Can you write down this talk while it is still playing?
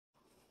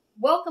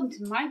Welcome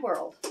to my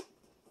world.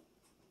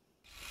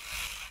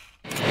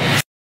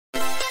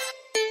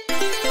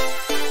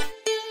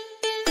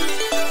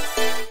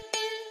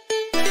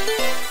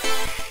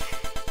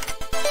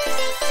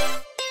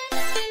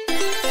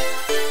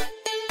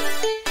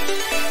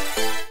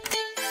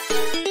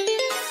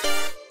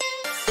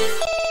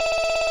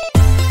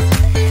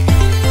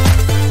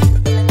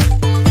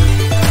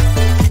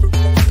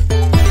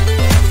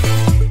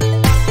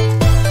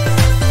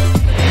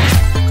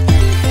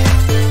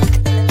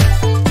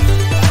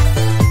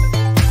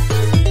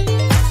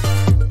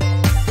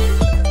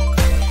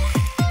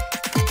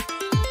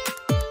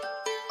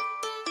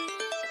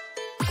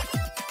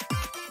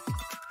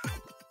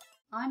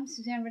 I'm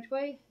Suzanne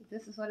Ridgway,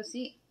 this is Let Us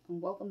Eat,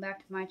 and welcome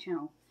back to my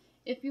channel.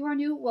 If you are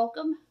new,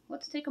 welcome.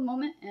 Let's take a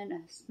moment and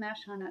smash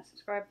on that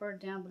subscribe button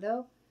down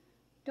below.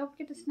 Don't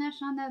forget to smash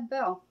on that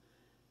bell.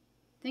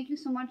 Thank you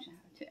so much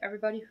to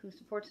everybody who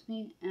supports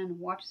me and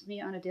watches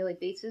me on a daily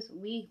basis.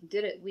 We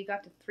did it. We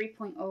got to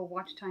 3.0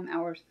 watch time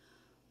hours,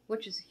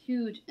 which is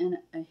huge and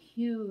a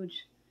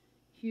huge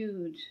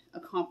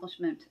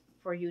accomplishment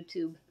for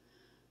YouTube.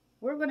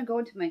 We're going to go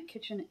into my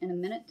kitchen in a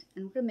minute,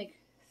 and we're going to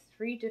make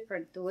 3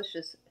 different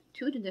delicious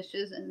tuna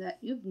dishes and that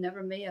you've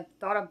never may have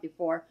thought of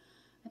before.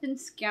 I've been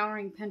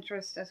scouring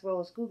Pinterest as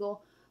well as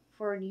Google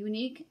for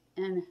unique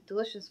and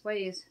delicious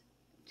ways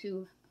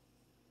to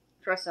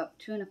dress up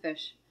tuna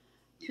fish.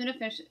 Tuna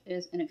fish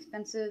is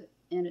inexpensive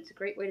and it's a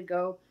great way to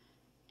go,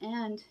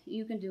 and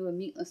you can do a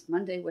meatless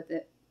Monday with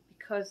it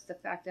because the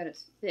fact that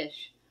it's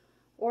fish.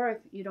 Or if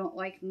you don't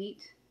like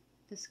meat,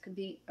 this could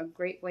be a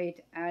great way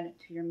to add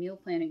to your meal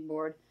planning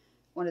board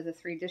one of the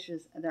 3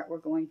 dishes that we're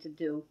going to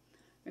do.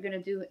 We're going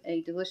to do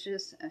a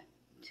delicious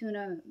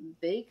tuna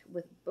bake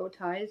with bow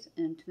ties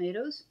and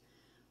tomatoes.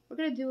 We're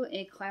going to do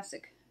a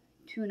classic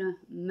tuna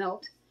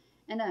melt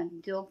and a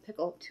dill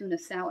pickle tuna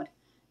salad.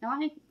 Now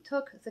I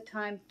took the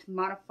time to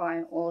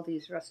modify all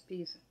these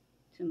recipes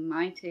to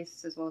my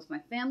tastes as well as my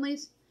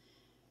family's,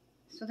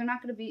 so they're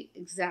not going to be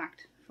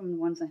exact from the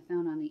ones I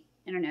found on the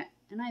internet,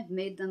 and I've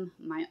made them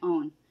my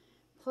own.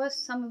 Plus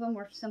some of them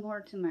were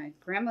similar to my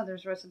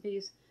grandmother's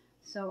recipes,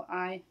 so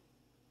I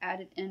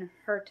added in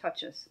her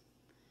touches.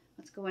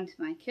 Let's go into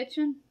my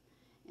kitchen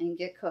and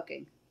get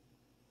cooking.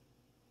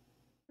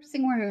 First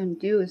thing we're going to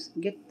do is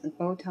get the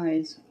bow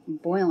ties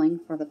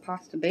boiling for the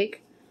pasta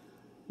bake.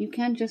 You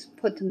can just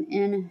put them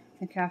in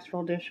the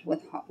casserole dish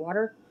with hot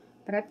water,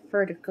 but I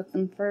prefer to cook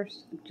them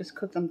first. Just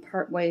cook them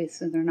part way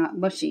so they're not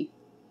mushy.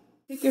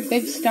 Take your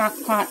big stock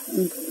pot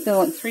and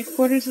fill it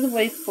 3/4 of the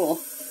way full.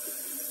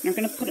 You're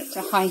going to put it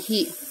to high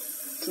heat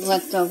to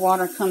let the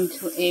water come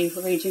to a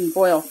raging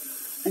boil.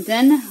 And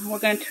then we're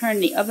going to turn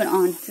the oven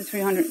on to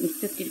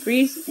 350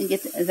 degrees and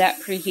get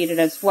that preheated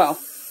as well.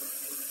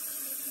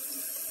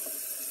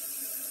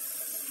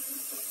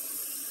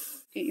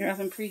 Get your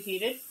oven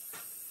preheated.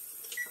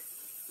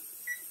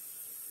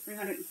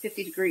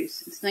 350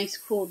 degrees. It's a nice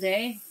cool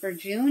day for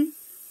June.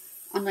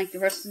 Unlike the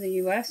rest of the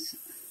U.S.,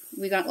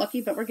 we got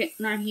lucky, but we're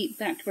getting our heat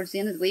back towards the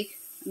end of the week.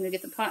 I'm going to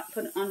get the pot,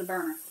 put it on the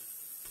burner.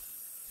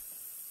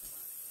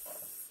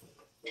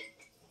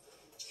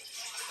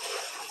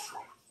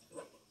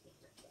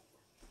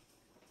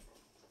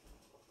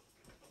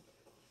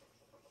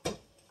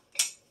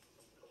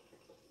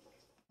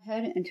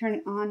 Ahead and turn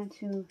it on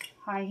to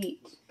high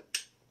heat.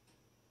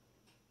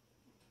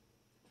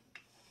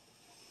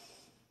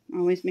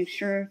 Always make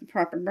sure the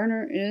proper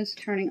burner is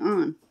turning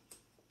on.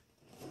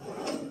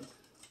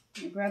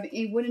 Grab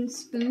a wooden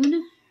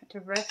spoon to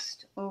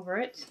rest over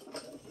it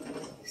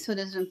so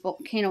there's a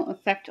volcano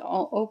effect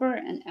all over,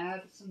 and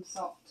add some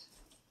salt.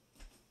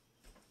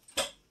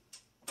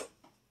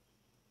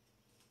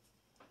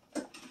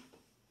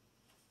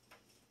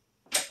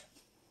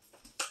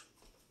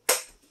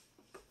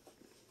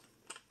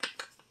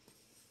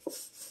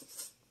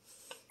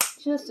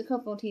 Just a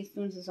couple of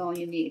teaspoons is all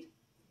you need.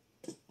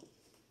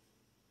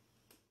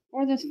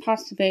 For this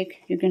pasta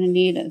bake, you're going to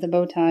need the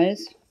bow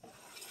ties,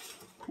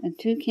 and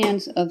 2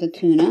 cans of the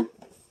tuna,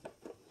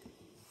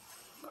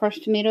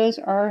 crushed tomatoes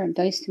or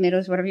diced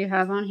tomatoes, whatever you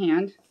have on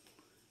hand.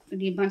 You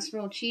need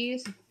mozzarella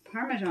cheese,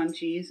 Parmesan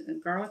cheese,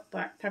 garlic,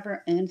 black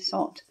pepper, and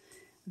salt.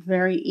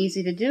 Very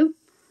easy to do.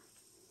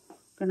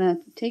 I'm going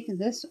to take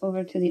this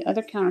over to the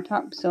other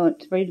countertop so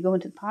it's ready to go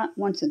into the pot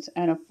once it's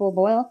at a full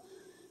boil.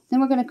 Then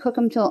we're going to cook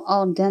them till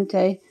al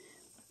dente,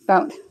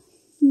 about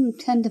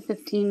 10 to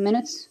 15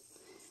 minutes.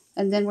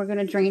 And then we're going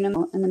to drain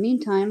them. In the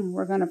meantime,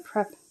 we're going to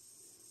prep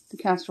the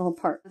casserole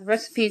part. The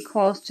recipe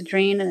calls to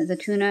drain the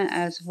tuna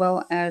as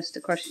well as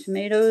the crushed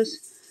tomatoes.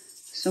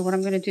 So what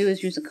I'm going to do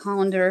is use a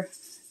colander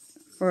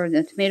for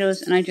the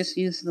tomatoes, and I just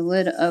use the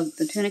lid of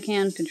the tuna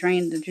can to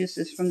drain the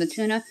juices from the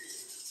tuna.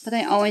 But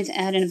I always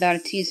add in about a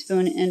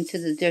teaspoon into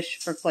the dish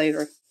for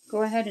flavor.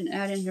 Go ahead and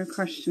add in your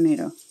crushed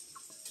tomato.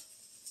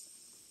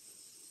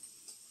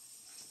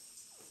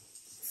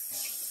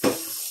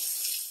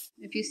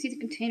 If you see the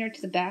container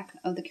to the back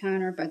of the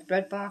counter by the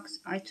bread box,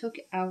 I took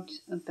out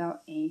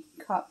about a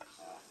cup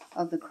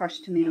of the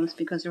crushed tomatoes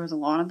because there was a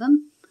lot of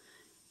them.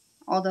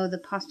 Although the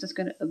pasta is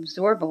going to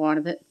absorb a lot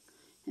of it,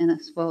 and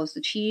as well as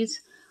the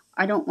cheese,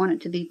 I don't want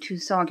it to be too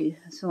soggy.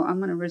 So I'm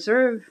going to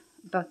reserve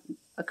about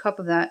a cup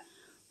of that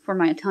for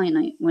my Italian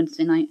night,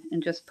 Wednesday night,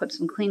 and just put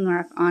some cling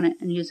wrap on it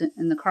and use it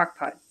in the crock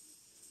pot.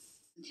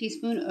 A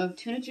teaspoon of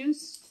tuna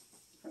juice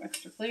for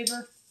extra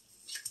flavor.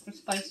 For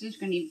spices, you're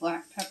going to need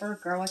black pepper,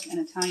 garlic, and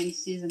Italian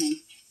seasoning.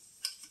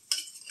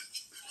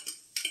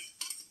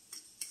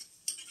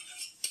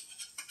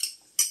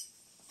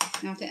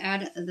 Now to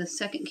add the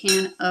second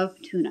can of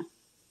tuna,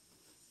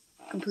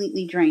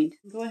 completely drained.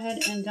 Go ahead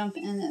and dump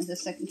in the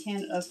second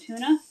can of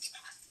tuna.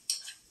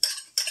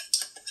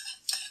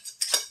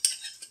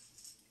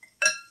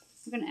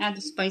 We're going to add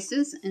the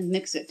spices and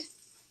mix it.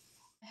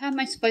 I have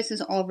my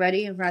spices all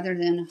ready rather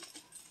than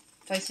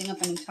dicing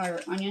up an entire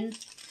onion.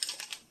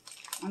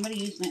 I'm going to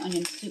use my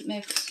onion soup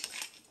mix.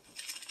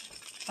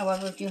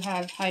 However, if you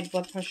have high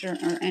blood pressure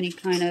or any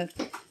kind of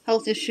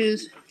health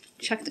issues,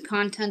 check the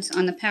contents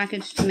on the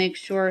package to make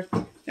sure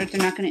that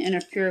they're not going to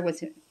interfere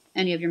with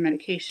any of your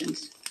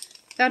medications.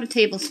 About a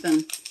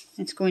tablespoon.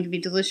 It's going to be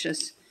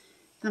delicious.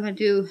 I'm going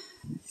to do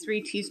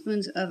 3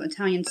 teaspoons of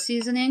Italian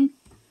seasoning,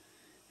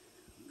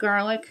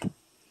 garlic,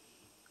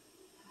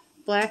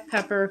 black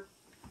pepper,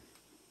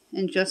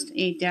 and just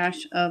a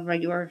dash of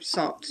regular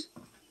salt.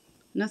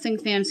 Nothing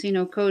fancy,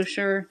 no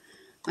kosher.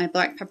 My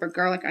black pepper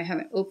garlic I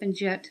haven't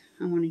opened yet.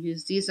 I want to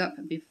use these up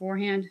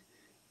beforehand.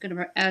 I'm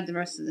going to add the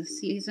rest of the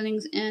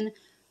seasonings in.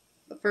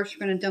 But first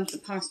we're going to dump the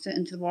pasta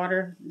into the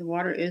water. The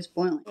water is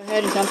boiling. Go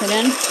ahead and dump it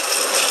in.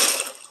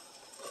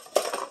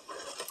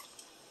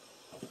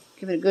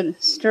 Give it a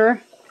good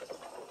stir.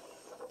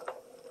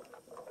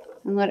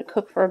 And let it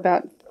cook for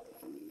about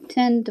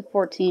 10 to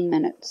 14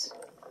 minutes.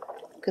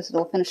 Because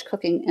it'll finish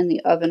cooking in the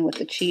oven with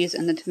the cheese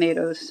and the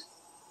tomatoes.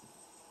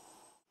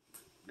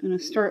 I'm going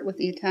to start with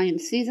the Italian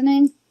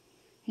seasoning.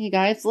 Hey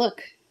guys,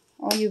 look.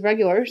 All you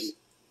regulars,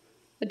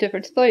 a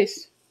different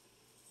spice.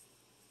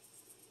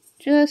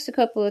 Just a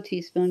couple of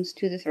teaspoons,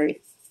 2 to 3.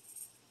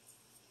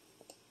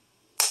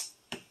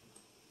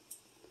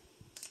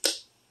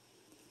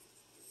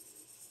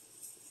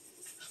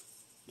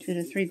 2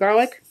 to 3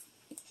 garlic.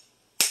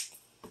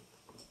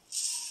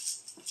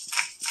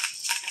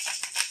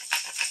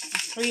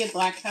 3 of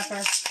black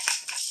pepper.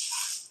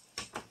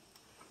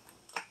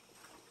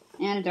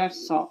 And a dash of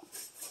salt.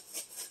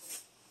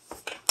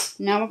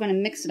 Now we're going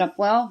to mix it up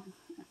well.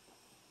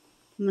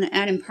 I'm going to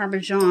add in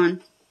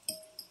Parmesan,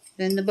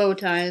 then the bow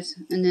ties,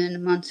 and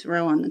then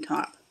mozzarella on the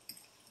top.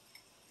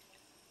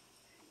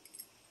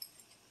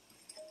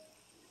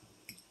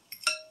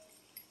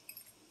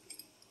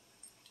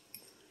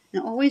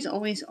 Now always,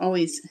 always,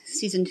 always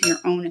season to your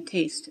own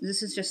taste.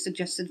 This is just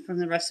suggested from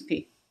the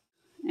recipe.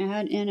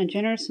 Add in a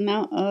generous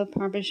amount of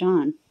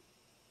Parmesan.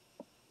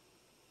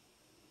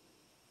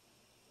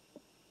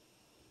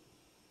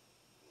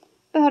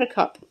 About a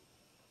cup.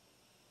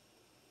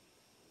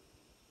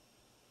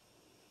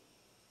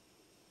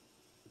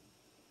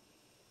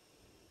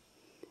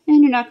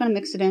 And you're not going to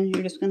mix it in,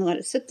 you're just going to let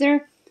it sit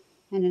there.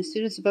 And as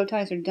soon as the bow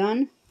ties are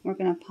done, we're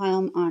going to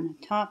pile them on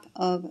top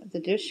of the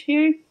dish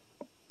here.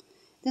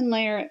 Then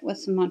layer it with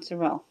some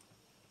mozzarella.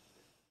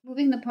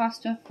 Moving the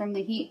pasta from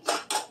the heat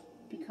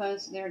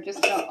because they're just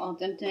about al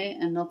dente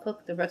and they'll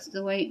cook the rest of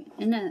the way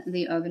in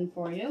the oven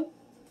for you.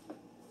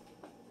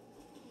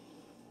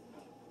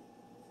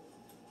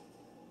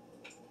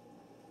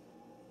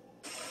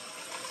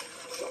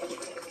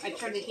 I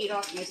turned the heat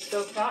off my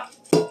stove top.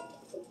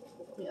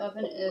 The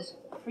oven is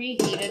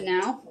preheated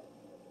now.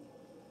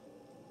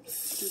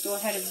 Go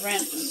ahead and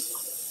rinse.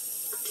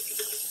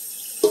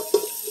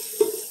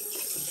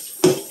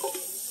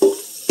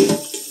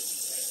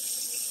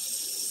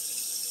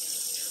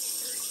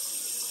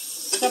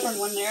 Stubborn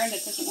one there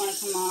that doesn't want to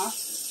come off.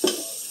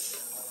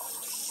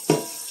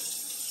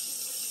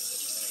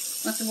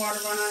 Let the water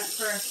run on it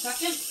for a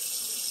second.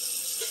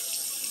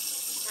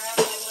 Grab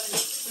my wooden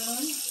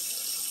spoon.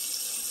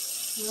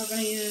 And we're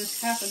going to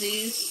use half of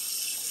these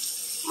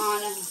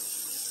on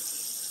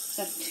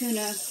the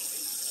tuna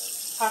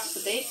pasta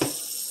bake.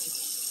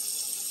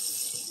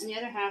 And the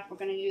other half we're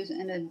going to use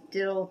in a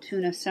dill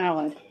tuna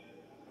salad.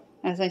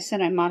 As I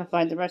said, I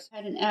modified the rest. I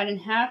add in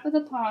half of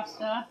the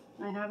pasta.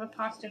 I have a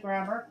pasta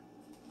grabber.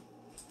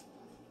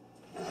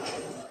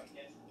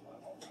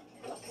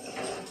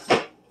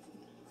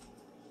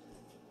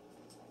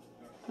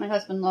 My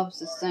husband loves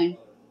this thing.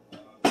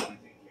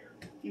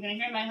 You're going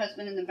to hear my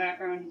husband in the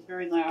background. He's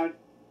very loud.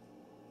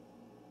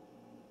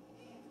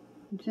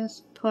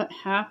 Just put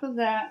half of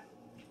that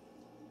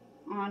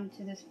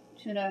onto this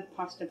tuna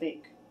pasta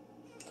bake.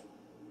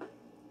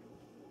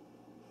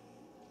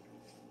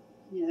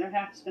 The other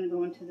half is going to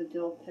go into the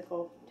dill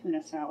pickle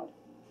tuna salad.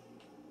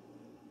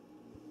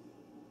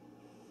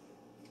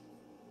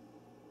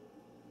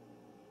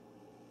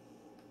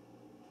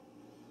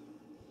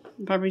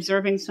 By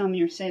reserving some,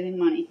 you're saving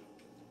money.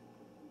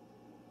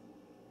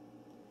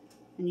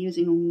 And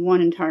using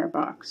one entire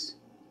box.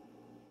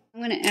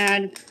 I'm going to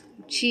add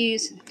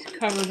cheese to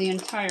cover the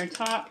entire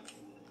top.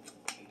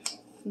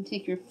 And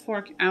take your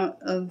fork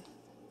out of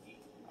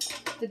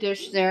the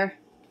dish there.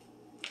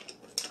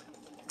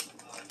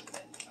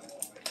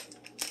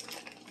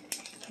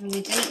 We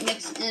didn't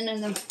mix in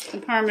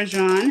the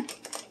Parmesan.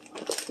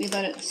 We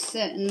let it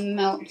sit and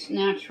melt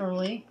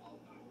naturally.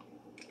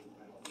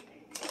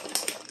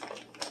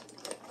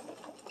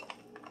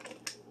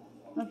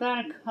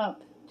 About a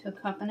cup to a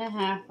cup and a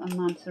half of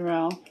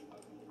mozzarella,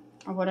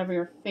 or whatever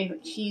your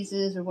favorite cheese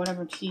is, or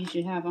whatever cheese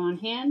you have on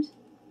hand.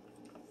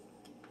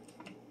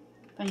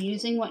 By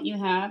using what you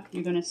have,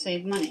 you're going to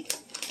save money.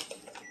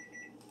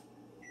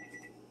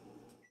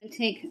 And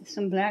take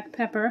some black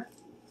pepper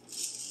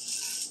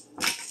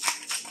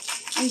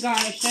and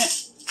garnish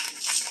it,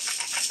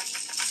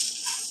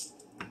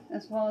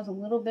 as well as a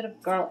little bit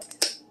of garlic.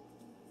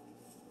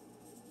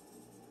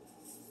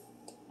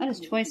 That is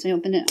twice I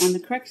opened it on the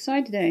correct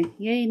side today.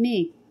 Yay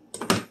me.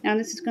 Now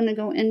this is going to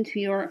go into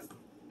your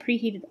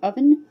preheated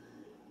oven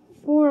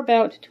for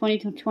about 20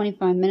 to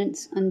 25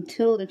 minutes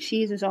until the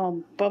cheese is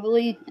all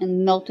bubbly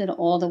and melted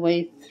all the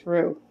way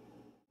through.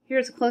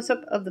 Here's a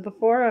close-up of the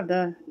before of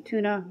the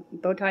tuna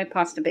bow tie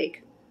pasta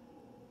bake.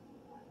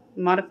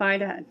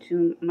 Modified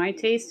to my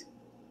taste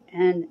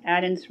and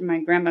add-ins from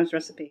my grandma's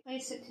recipe.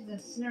 Place it to the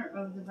center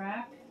of the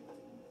rack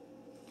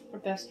for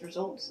best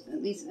results.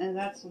 At least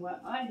that's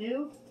what I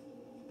do.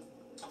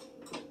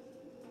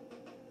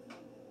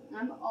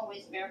 I'm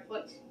always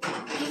barefoot,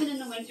 even in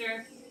the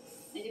winter.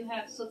 I do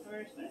have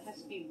slippers, but it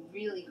has to be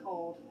really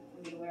cold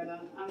for me to wear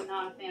them. I'm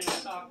not a fan of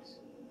socks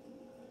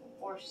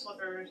or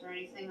slippers or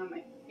anything on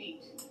my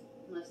feet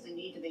unless they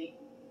need to be.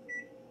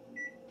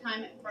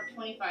 Time it for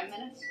 25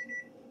 minutes,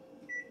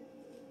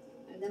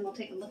 and then we'll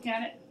take a look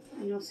at it,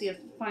 and you'll see a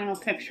final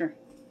picture.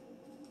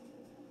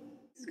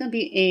 This is going to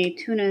be a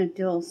tuna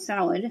dill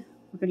salad.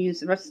 We're going to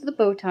use the rest of the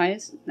bow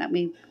ties that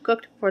we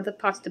cooked for the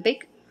pasta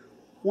bake.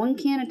 1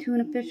 can of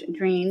tuna fish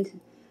drained,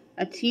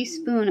 a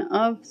teaspoon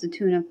of the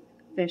tuna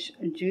fish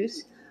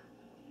juice,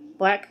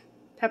 black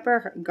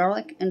pepper,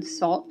 garlic, and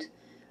salt.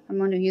 I'm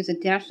going to use a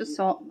dash of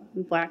salt,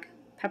 black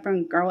pepper,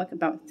 and garlic,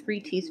 about 3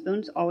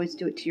 teaspoons. Always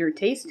do it to your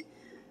taste.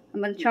 I'm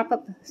going to chop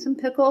up some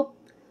pickle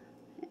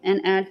and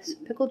add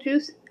some pickle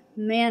juice,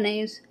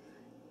 mayonnaise,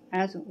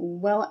 as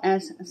well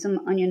as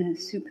some onion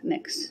soup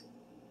mix.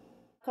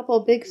 A couple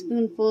of big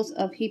spoonfuls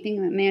of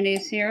heaping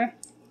mayonnaise here.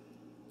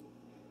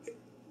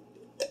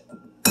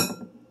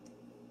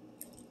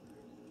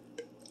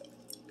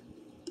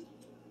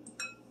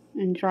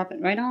 And drop it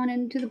right on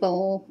into the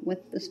bowl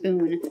with the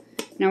spoon.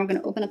 Now we're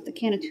going to open up the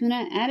can of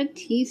tuna, add a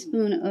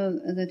teaspoon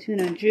of the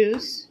tuna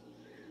juice,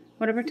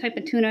 whatever type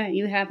of tuna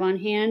you have on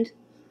hand.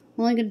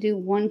 I'm only going to do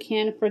 1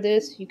 can for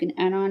this. You can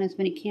add on as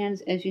many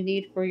cans as you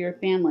need for your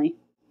family.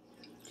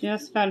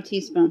 Just about a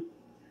teaspoon.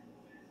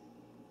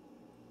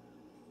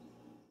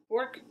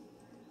 Fork.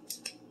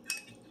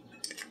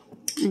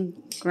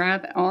 And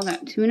grab all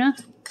that tuna,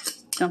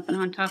 dump it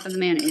on top of the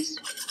mayonnaise.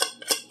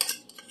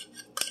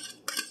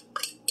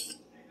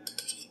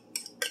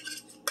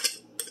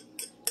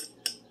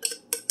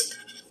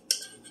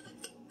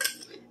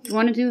 If you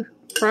want to do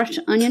fresh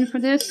onion for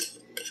this,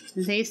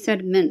 they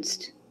said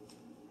minced.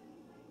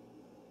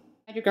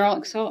 Add your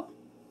garlic salt,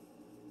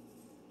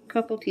 a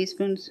couple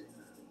teaspoons.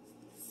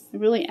 It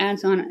really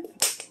adds on an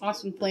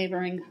awesome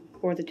flavoring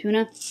for the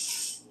tuna.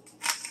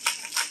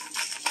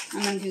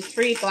 I'm going to do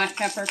 3 black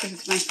pepper because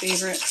it's my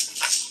favorite,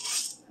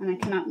 and I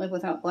cannot live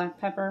without black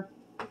pepper.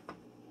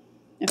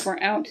 If we're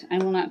out, I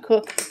will not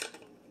cook.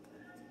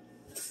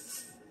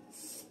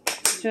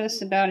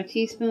 Just about a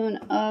teaspoon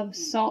of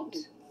salt.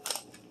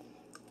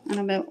 And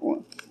I'm going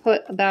to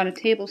put about a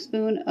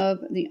tablespoon of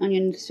the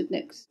onion soup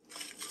mix.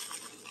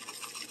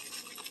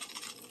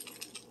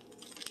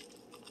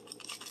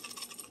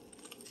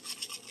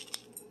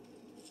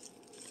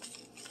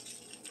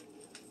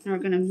 Now we're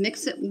going to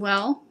mix it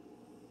well.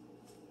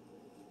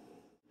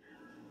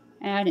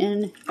 Add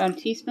in about a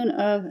teaspoon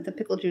of the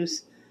pickle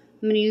juice.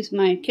 I'm going to use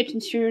my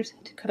kitchen shears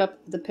to cut up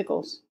the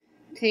pickles.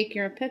 Take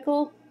your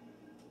pickle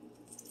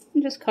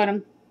and just cut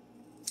them.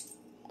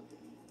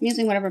 I'm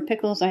using whatever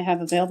pickles I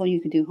have available. You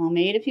could do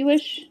homemade if you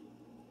wish.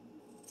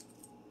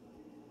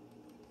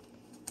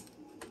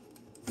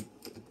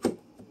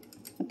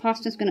 The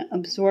pasta is going to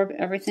absorb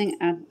everything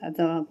at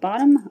the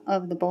bottom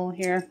of the bowl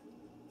here.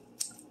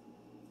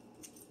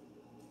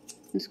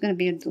 It's going to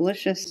be a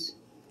delicious.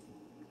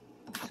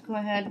 Let's go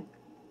ahead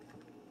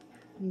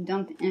and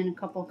dump in a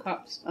couple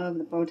cups of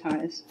the bow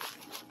ties.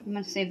 I'm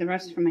going to save the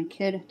rest for my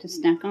kid to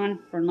snack on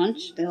for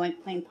lunch. They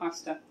like plain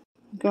pasta.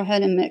 Go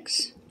ahead and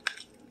mix.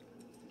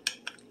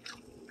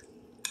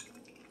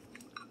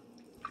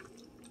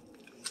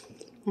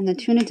 And the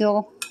tuna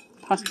dill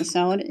pasta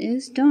salad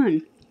is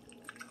done.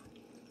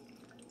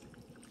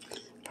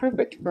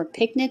 Perfect for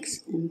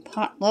picnics and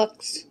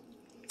potlucks,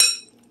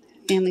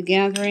 family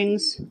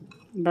gatherings,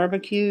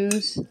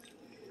 barbecues.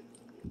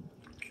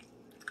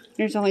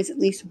 There's always at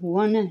least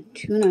 1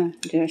 tuna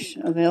dish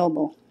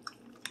available.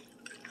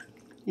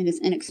 It is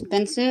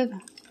inexpensive,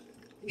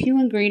 few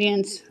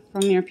ingredients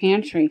from your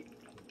pantry.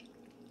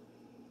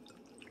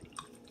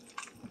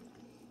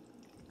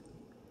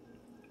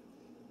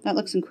 That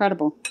looks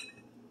incredible.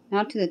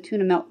 Now to the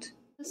tuna melt.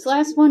 This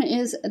last one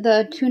is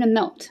the tuna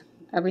melt.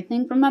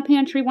 Everything from my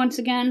pantry once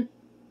again.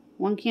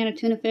 1 can of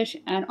tuna fish,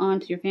 add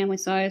on to your family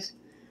size.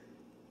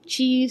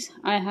 Cheese,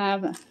 I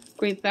have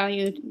great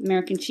value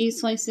American cheese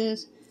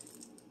slices,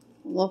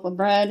 a loaf of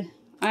bread.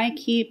 I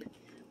keep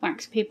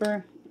wax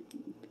paper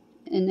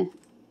and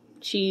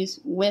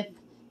cheese with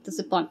the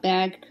Ziploc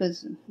bag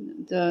because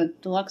the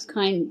deluxe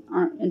kind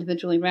aren't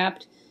individually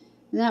wrapped.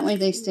 And that way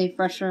they stay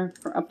fresher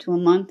for up to a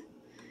month.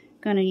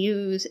 Gonna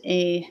use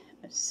a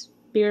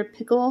spear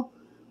pickle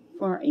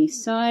for a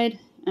side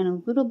and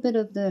a little bit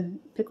of the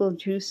pickle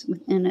juice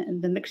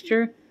within the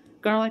mixture,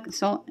 garlic,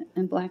 salt,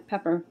 and black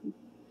pepper.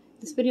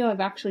 This video I've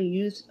actually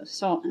used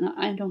salt, and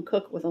I don't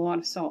cook with a lot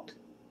of salt.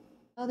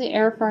 While the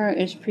air fryer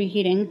is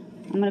preheating,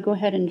 I'm going to go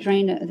ahead and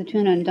drain the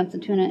tuna and dump the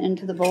tuna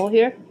into the bowl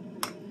here.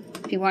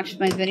 If you watched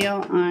my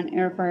video on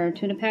air fryer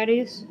tuna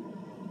patties,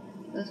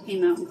 those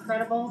came out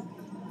incredible.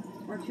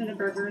 Or tuna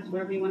burgers,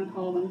 whatever you want to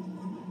call them.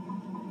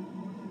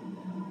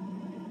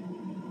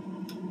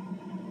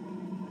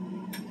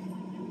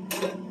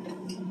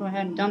 Go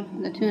ahead and dump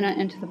the tuna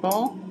into the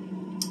bowl.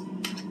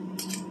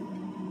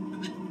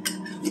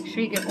 Make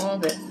sure you get all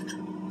of it.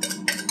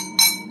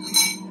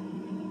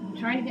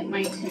 Trying to get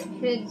my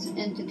kids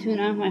into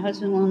tuna. My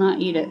husband will not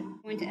eat it.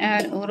 I'm going to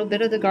add a little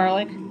bit of the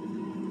garlic.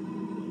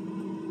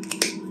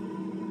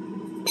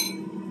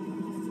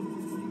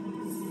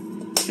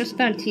 Just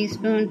about a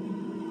teaspoon.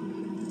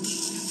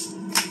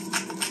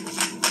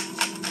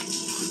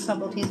 A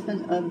couple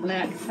teaspoons of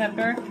black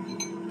pepper.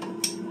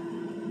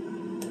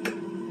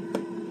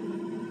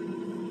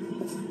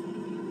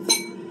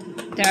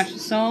 Dash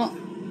of salt.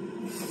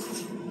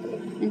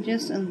 And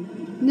just a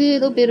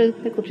little bit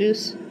of pickle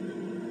juice.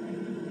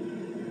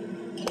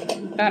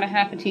 About a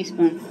half a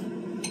teaspoon.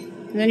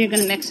 And then you're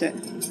going to mix it.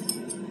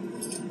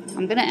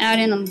 I'm going to add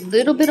in a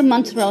little bit of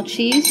mozzarella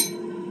cheese.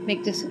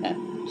 Make this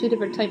 2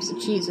 different types of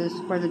cheeses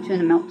for the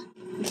tuna melt.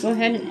 Go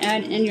ahead and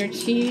add in your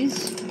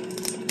cheese.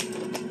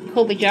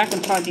 Colby Jack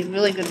would probably be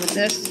really good with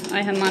this.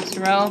 I have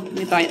mozzarella.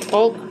 We buy it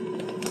bulk.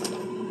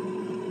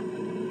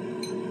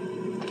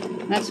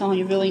 That's all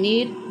you really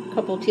need. A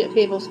couple of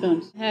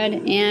tablespoons. Go ahead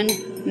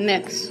and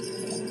mix.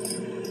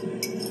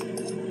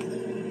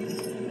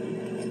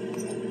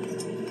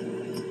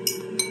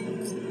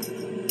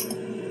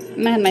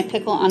 I'm going to have my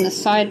pickle on the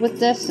side with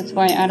this. That's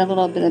why I add a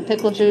little bit of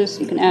pickle juice.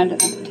 You can add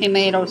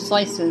tomato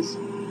slices.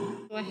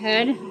 Go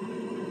ahead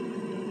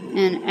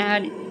and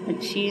add a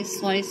cheese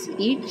slice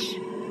each.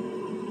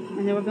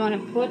 And then we're going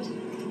to put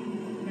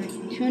your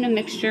tuna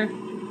mixture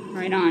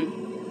right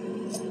on.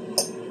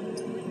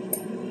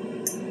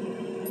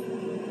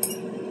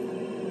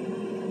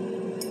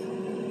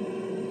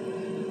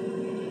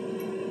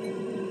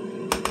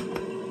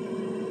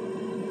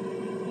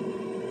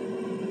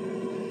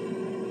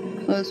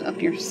 Close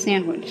up your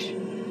sandwich.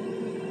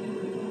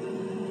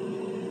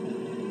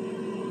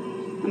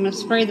 I'm going to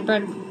spray the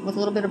bread with a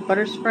little bit of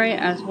butter spray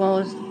as well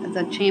as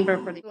the chamber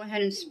for the... Go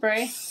ahead and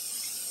spray.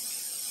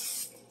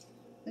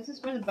 This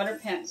is where the butter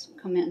pats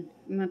come in.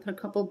 I'm going to put a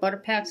couple of butter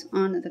pats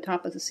on the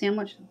top of the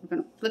sandwich. We're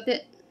going to flip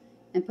it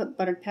and put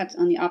butter pats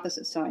on the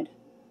opposite side.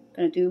 I'm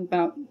going to do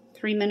about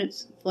 3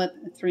 minutes, flip,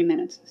 3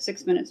 minutes.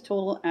 6 minutes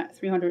total at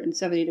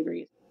 370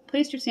 degrees.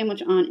 Place your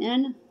sandwich on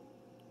in.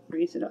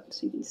 Raise it up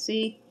so you can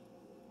see.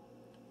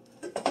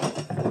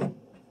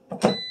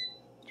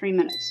 3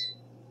 minutes.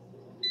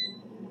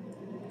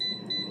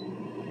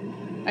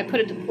 I put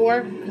it to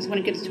 4 because when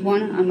it gets to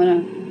 1, I'm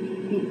going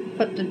to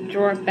put the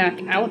drawer back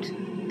out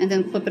and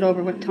then flip it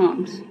over with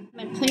tongs.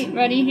 My plate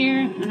ready here,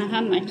 and I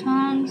have my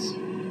tongs.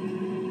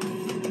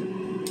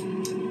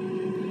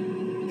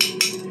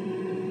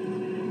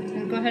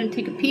 And go ahead and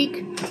take a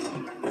peek.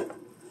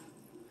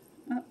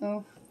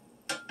 Uh-oh.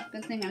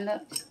 Good thing I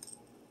left.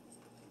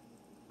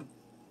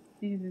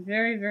 Be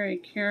very, very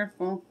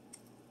careful.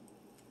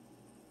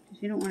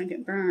 You don't want to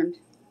get burned.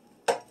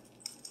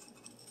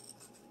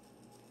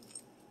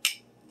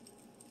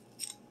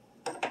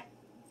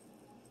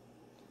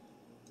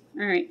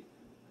 Alright,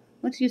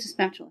 let's use a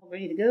spatula.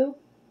 Ready to go?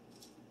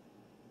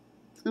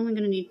 It's only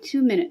going to need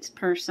 2 minutes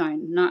per side,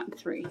 not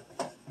 3.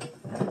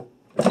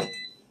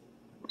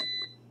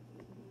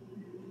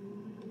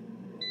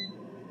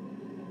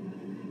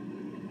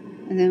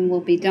 And then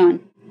we'll be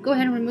done. Go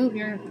ahead and remove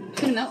your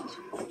tuna melt.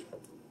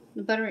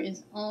 The butter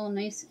is all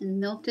nice and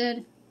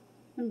melted.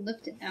 And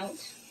lift it out.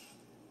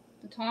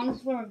 The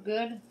tongs were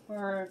good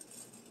for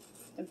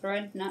the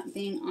bread not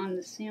being on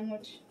the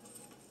sandwich.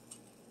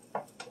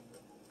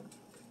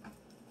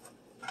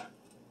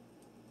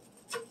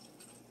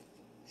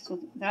 So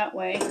that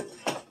way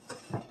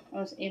I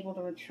was able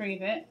to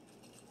retrieve it.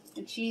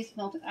 The cheese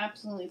melted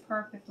absolutely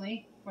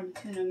perfectly for the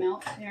tuna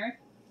melt there.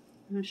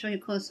 I'm going to show you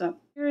close up.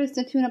 Here is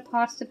the tuna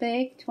pasta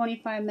bake.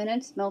 25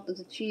 minutes. Melted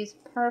the cheese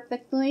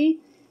perfectly.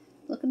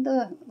 Look at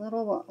the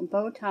little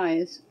bow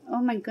ties.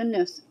 Oh my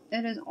goodness.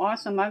 It is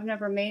awesome. I've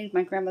never made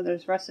my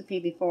grandmother's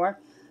recipe before.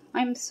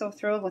 I'm so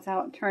thrilled with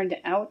how it turned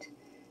out.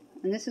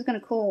 And this is going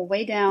to cool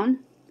way down.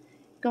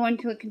 Go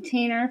into a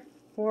container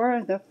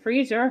for the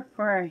freezer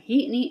for a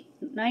heat and eat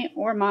night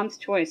or mom's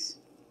choice.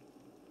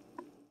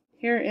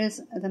 Here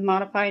is the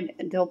modified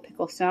dill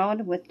pickle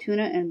salad with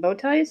tuna and bow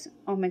ties.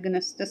 Oh my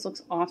goodness, this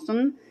looks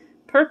awesome.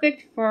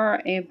 Perfect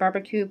for a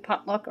barbecue,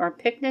 potluck, or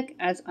picnic,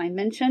 as I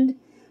mentioned.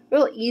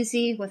 Real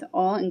easy with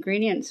all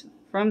ingredients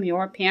from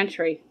your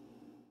pantry.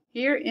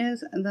 Here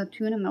is the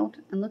tuna melt,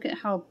 and look at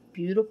how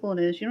beautiful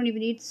it is. You don't even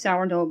need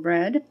sourdough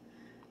bread.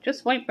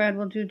 Just white bread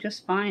will do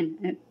just fine.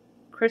 It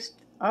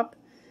crisped up.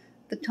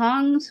 The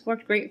tongs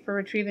worked great for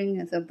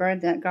retrieving the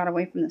bread that got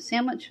away from the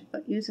sandwich,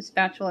 but use a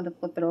spatula to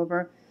flip it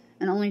over,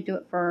 and only do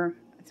it for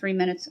 3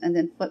 minutes and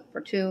then flip for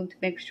 2 to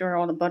make sure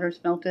all the butter's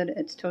melted,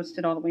 it's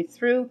toasted all the way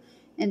through,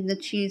 and the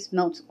cheese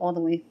melts all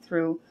the way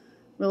through.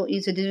 Real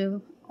easy to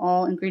do.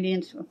 All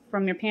ingredients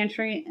from your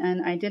pantry,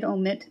 and I did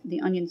omit the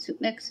onion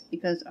soup mix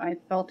because I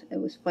felt it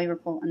was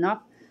flavorful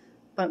enough.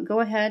 But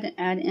go ahead and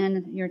add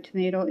in your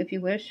tomato if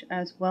you wish,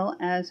 as well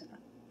as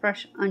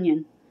fresh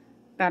onion,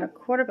 about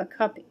 1/4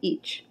 cup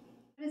each.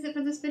 That is it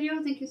for this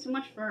video. Thank you so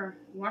much for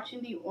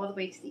watching me all the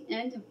way to the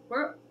end.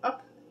 We're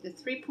up to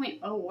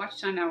 3.0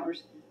 watch time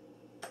hours.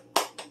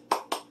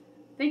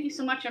 Thank you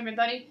so much,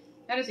 everybody.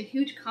 That is a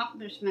huge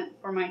accomplishment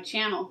for my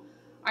channel.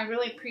 I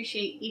really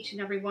appreciate each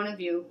and every one of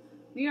you.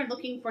 We are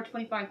looking for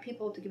 25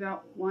 people to give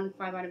out one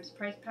 5 items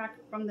prize pack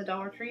from the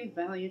Dollar Tree,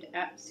 valued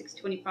at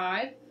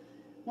 $6.25.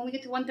 When we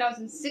get to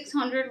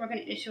 1,600, we're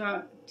going to issue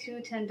out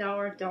 2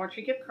 $10 Dollar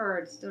Tree gift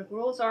cards. The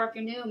rules are, if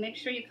you're new, make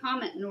sure you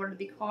comment in order to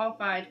be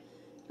qualified.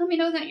 Let me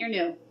know that you're new.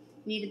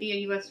 You need to be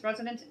a U.S.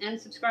 resident and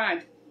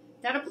subscribed.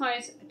 That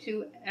applies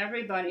to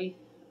everybody.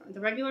 The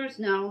regulars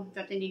know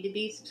that they need to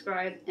be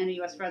subscribed and a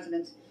U.S.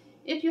 resident.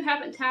 If you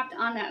haven't tapped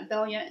on that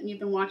bell yet and you've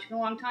been watching a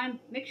long time,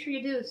 make sure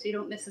you do so you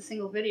don't miss a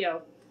single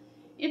video.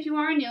 If you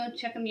are new,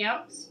 check me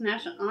out.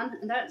 Smash on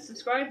that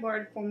subscribe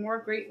button for more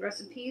great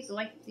recipes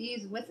like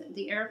these with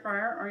the air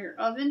fryer or your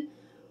oven,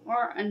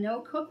 or a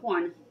no-cook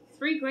one.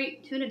 3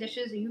 great tuna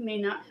dishes you may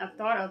not have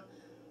thought of.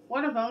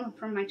 One of them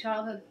from my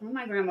childhood, from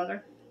my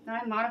grandmother,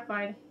 that I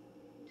modified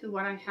to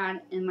what I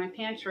had in my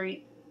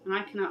pantry, and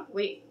I cannot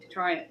wait to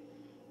try it.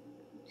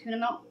 Tuna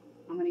melt,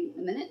 I'm going to eat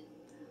in a minute.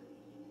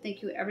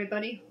 Thank you,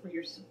 everybody, for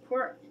your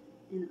support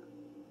and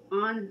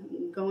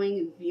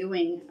ongoing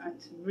viewing.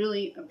 It's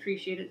really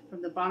appreciated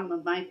from the bottom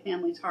of my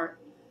family's heart.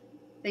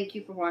 Thank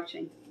you for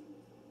watching.